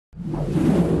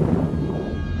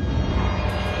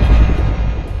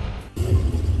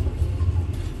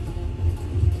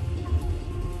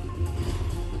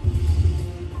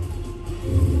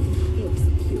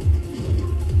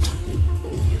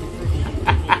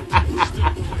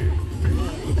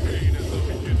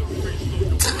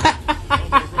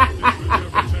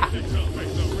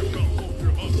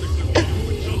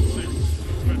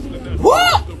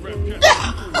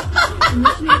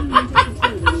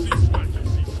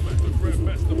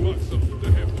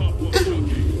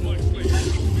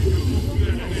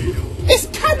It's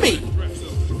Cammy!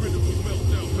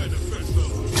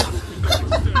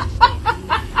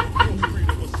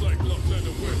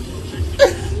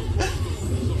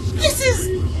 This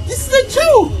is a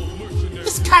joke!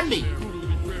 It's Cammy!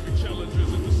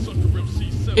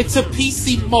 It's a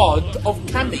PC mod of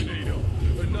Cammy.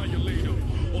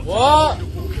 What?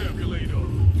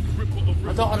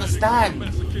 I don't understand.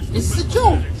 This is a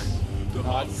joke.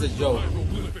 No, this is a joke.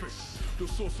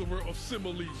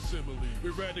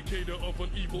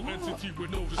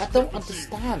 I don't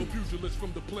understand.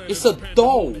 It's a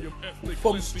doll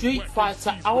from Street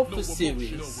Fighter Alpha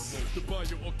series.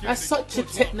 That's such a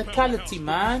technicality,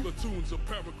 man.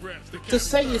 To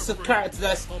say it's a character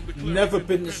that's never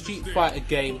been in the Street Fighter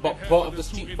game, but part of the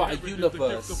Street Fighter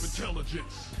universe.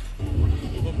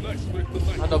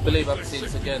 I don't believe I've seen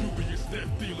this again.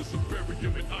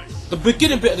 The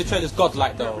beginning bit of the trailer is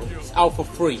godlike though. It's Alpha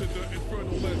 3.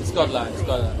 It's godlike,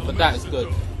 but that is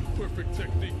good.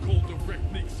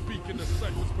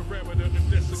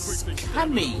 It's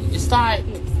Cammy. It's like,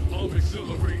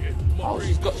 oh,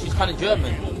 she's kind of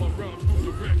German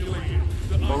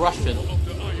or Russian.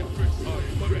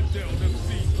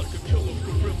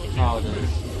 Oh, no.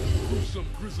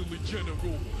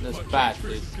 That's bad,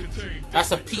 dude.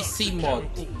 That's a PC mod.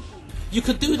 You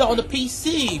can do that on a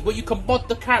PC, where you can mod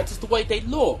the characters the way they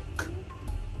look,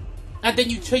 and then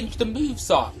you change the moves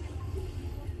up.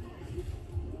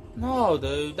 No,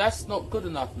 dude, that's not good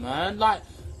enough, man. Like,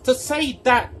 to say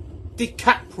that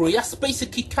Decapre, that's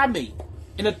basically Cammy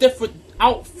in a different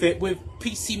outfit with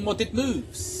PC modded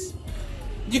moves.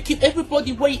 You keep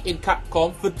everybody waiting,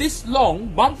 Capcom, for this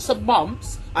long, months and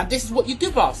months, and this is what you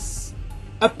give us.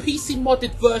 A PC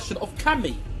modded version of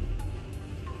Cammy.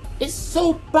 It's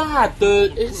so bad,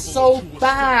 dude. It's so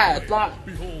bad. Like,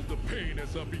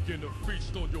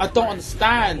 I don't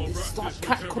understand. It's like,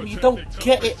 Capcom, you don't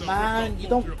get it, man. You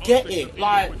don't get it.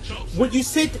 Like, when you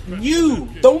said new,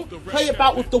 don't play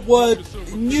about with the word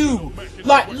new.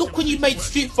 Like, look when you made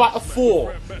Street Fighter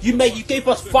 4. You gave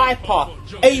us Viper,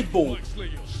 Abel,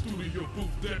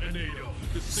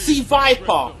 C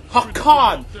Viper,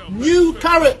 Hakan, new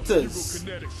characters.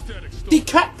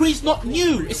 Decapre's not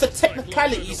new. It's a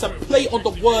technicality. It's a play on the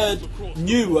word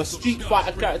new. A Street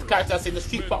Fighter character that's in the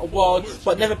Street Fighter world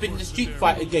but never been in the Street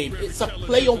Fighter game. It's a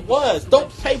play on words. Don't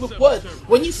play with words.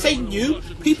 When you say new,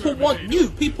 people want new.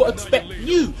 People expect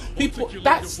new.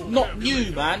 That's not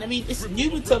new, man. I mean, it's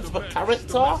new in terms of a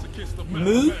character,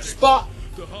 moves, but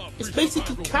it's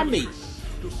basically Cammy.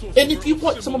 And if you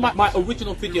watch some of my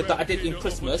original video that I did in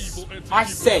Christmas, I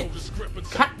said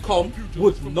Capcom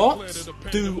would not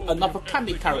do another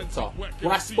Cammy character.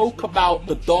 When I spoke about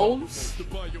the dolls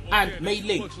and Mei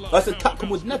Ling, I said Capcom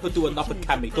would never do another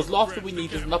Cammy, because last thing we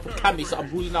need is another Cammy, so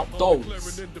I'm ruling out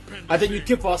dolls. And then you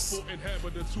give us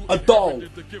a doll,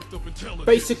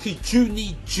 basically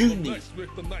Junie.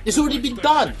 It's already been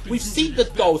done. We've seen the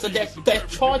dolls and they're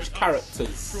charged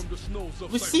characters.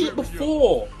 We've seen it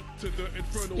before.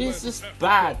 It's just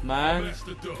bad, man.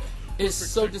 It's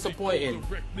so disappointing.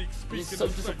 It's so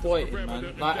disappointing,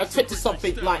 man. Like, I expected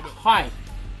something like hype.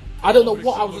 I don't know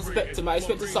what I was expecting, man. I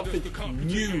expected something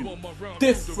new,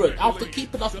 different. After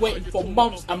keeping us waiting for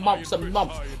months and months and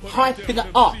months, hyping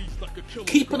it up,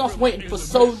 keeping us waiting for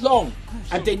so long,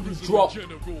 and then you drop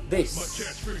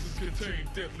this.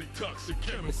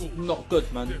 It's not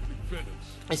good, man.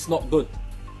 It's not good.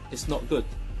 It's not good.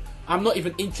 I'm not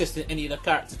even interested in any of the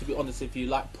characters, to be honest with you.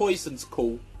 Like, Poison's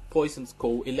cool,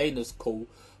 Elena's cool,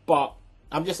 but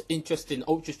I'm just interested in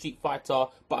Ultra Street Fighter,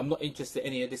 but I'm not interested in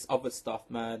any of this other stuff,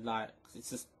 man. Like,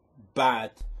 it's just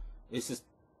bad. It's just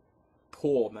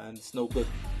poor, man. It's no good.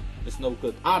 It's no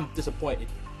good. I'm disappointed.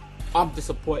 I'm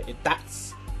disappointed.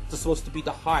 That's supposed to be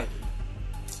the hype.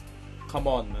 Come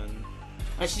on, man.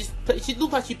 and she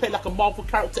looks like she played like a Marvel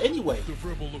character anyway.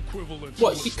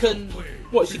 What she can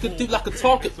do like a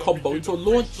target combo into a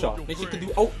launcher, then she can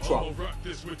do Ultra.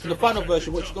 In the final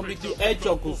version, what she's gonna be do air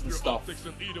juggles and stuff.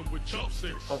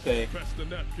 Okay.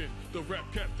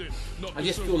 I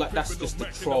just feel like that's just a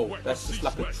troll. That's just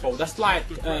like a troll. That's like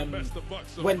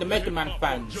when the Mega Man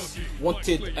fans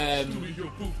wanted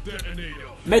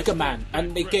Mega Man,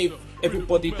 and they gave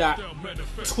everybody that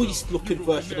twist-looking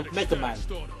version of Mega Man.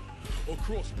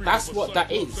 That's what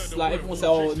that is. Like everyone say,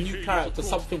 oh, new character,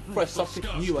 something fresh, something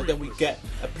new, and then we get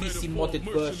a PC modded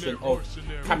version of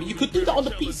Cammy. You could do that on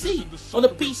the PC. On the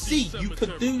PC, you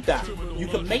could do that. You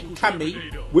can make Cammy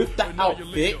with that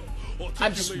outfit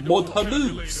and just mod her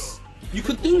moves. You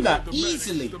could do that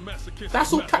easily.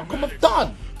 That's all Capcom have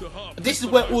done. This is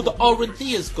where all the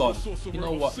R&D has gone. You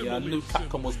know what? Yeah, I knew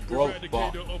Capcom was broke,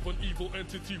 but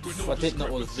I didn't know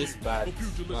it was this bad.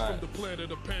 Right.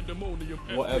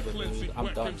 Whatever, dude.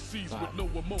 I'm done. Right.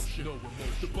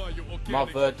 My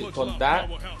verdict on that: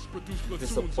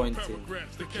 disappointing.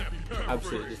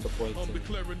 Absolutely disappointing.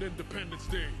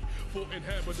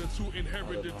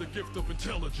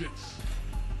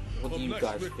 What do you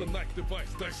guys think?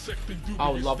 I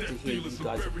would love to hear you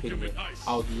guys' opinion.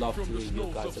 I would love to hear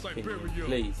your guys'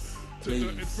 opinion.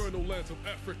 Please,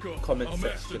 comment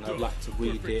section. I'd like to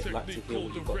read it. I'd like to hear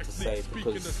what you got to say,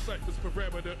 because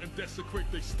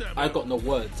I got no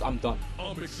words. I'm done.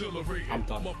 I'm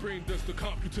done.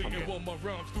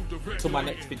 Till my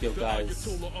next video, guys.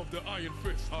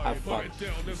 Have fun.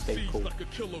 Stay cool.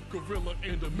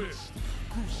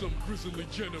 Gruesome, grisly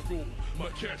general. My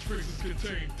catchphrases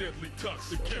contain deadly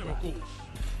toxic chemicals,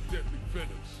 deadly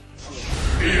venoms.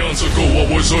 Eons ago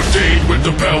I was ordained with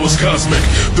the powers cosmic,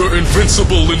 the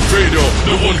invincible invader,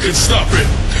 no one can stop it.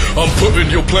 I'm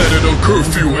putting your planet on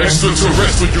curfew,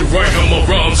 extraterrestrial, right on my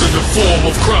rhymes in the form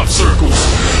of crop circles.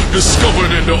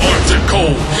 Discovered in the Arctic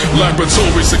cold,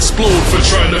 laboratories explode for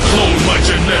trying to clone my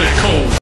genetic code.